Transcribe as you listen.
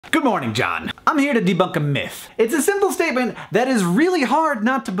Good morning, John. I'm here to debunk a myth. It's a simple statement that is really hard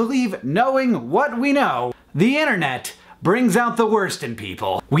not to believe knowing what we know. The internet brings out the worst in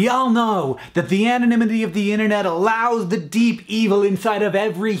people. We all know that the anonymity of the internet allows the deep evil inside of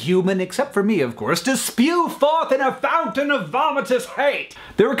every human, except for me of course, to spew forth in a fountain of vomitous hate.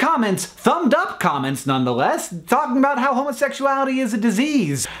 There were comments, thumbed up comments nonetheless, talking about how homosexuality is a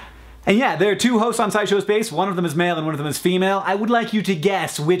disease. And yeah, there are two hosts on SciShow Space, one of them is male and one of them is female. I would like you to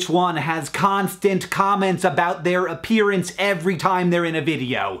guess which one has constant comments about their appearance every time they're in a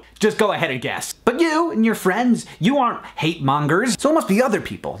video. Just go ahead and guess. But you and your friends, you aren't hate mongers. So it must be other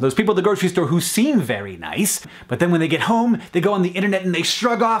people. Those people at the grocery store who seem very nice, but then when they get home, they go on the internet and they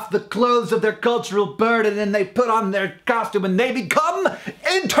shrug off the clothes of their cultural burden and they put on their costume and they become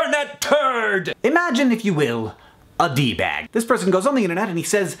internet turd. Imagine, if you will, a D-bag. This person goes on the internet and he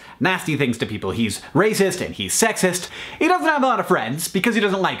says nasty things to people. He's racist and he's sexist. He doesn't have a lot of friends because he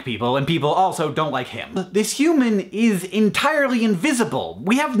doesn't like people, and people also don't like him. This human is entirely invisible.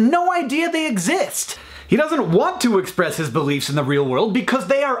 We have no idea they exist. He doesn't want to express his beliefs in the real world because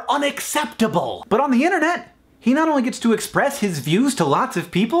they are unacceptable. But on the internet, he not only gets to express his views to lots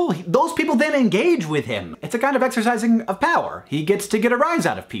of people, those people then engage with him. It's a kind of exercising of power. He gets to get a rise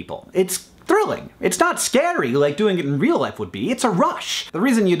out of people. It's thrilling. It's not scary like doing it in real life would be. It's a rush. The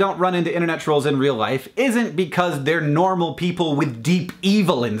reason you don't run into internet trolls in real life isn't because they're normal people with deep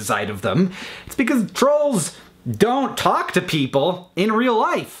evil inside of them. It's because trolls don't talk to people in real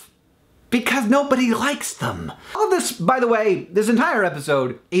life. Because nobody likes them. All of this, by the way, this entire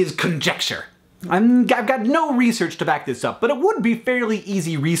episode is conjecture. I've got no research to back this up, but it would be fairly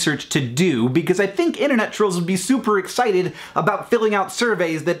easy research to do because I think internet trolls would be super excited about filling out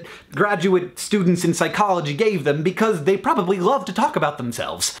surveys that graduate students in psychology gave them because they probably love to talk about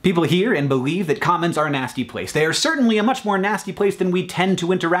themselves. People hear and believe that comments are a nasty place. They are certainly a much more nasty place than we tend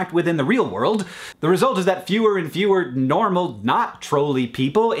to interact with in the real world. The result is that fewer and fewer normal, not trolly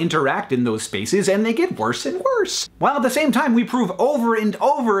people interact in those spaces, and they get worse and worse. While at the same time we prove over and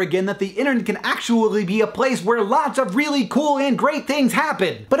over again that the internet can actually be a place where lots of really cool and great things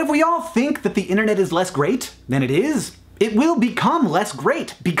happen. But if we all think that the internet is less great than it is, it will become less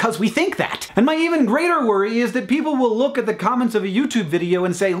great because we think that. And my even greater worry is that people will look at the comments of a YouTube video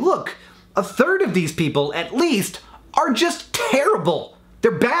and say, look, a third of these people, at least, are just terrible.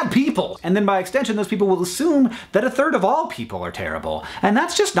 They're bad people. And then by extension, those people will assume that a third of all people are terrible. And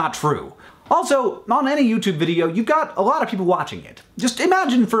that's just not true. Also, on any YouTube video, you've got a lot of people watching it. Just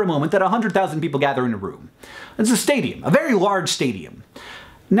imagine for a moment that 100,000 people gather in a room. It's a stadium, a very large stadium.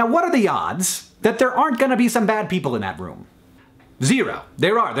 Now, what are the odds that there aren't gonna be some bad people in that room? Zero.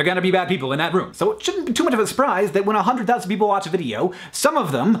 They're gonna be bad people in that room. So it shouldn't be too much of a surprise that when 100,000 people watch a video, some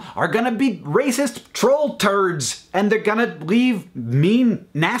of them are gonna be racist troll turds, and they're gonna leave mean,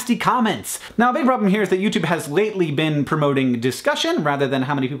 nasty comments. Now, a big problem here is that YouTube has lately been promoting discussion rather than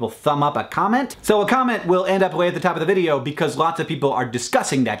how many people thumb up a comment. So a comment will end up way at the top of the video because lots of people are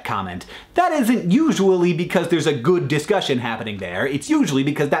discussing that comment. That isn't usually because there's a good discussion happening there. It's usually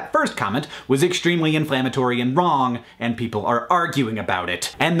because that first comment was extremely inflammatory and wrong, and people are arguing about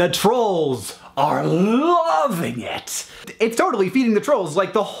it. And the trolls are loving it. It's totally feeding the trolls.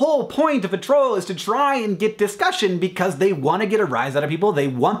 Like, the whole point of a troll is to try and get discussion because they want to get a rise out of people, they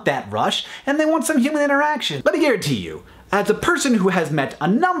want that rush, and they want some human interaction. Let me guarantee you, as a person who has met a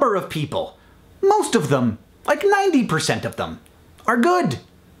number of people, most of them, like 90% of them, are good.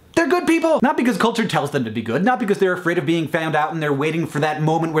 They're good people. Not because culture tells them to be good, not because they're afraid of being found out and they're waiting for that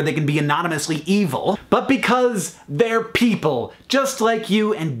moment where they can be anonymously evil, but because they're people, just like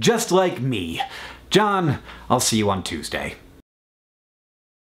you and just like me. John, I'll see you on Tuesday.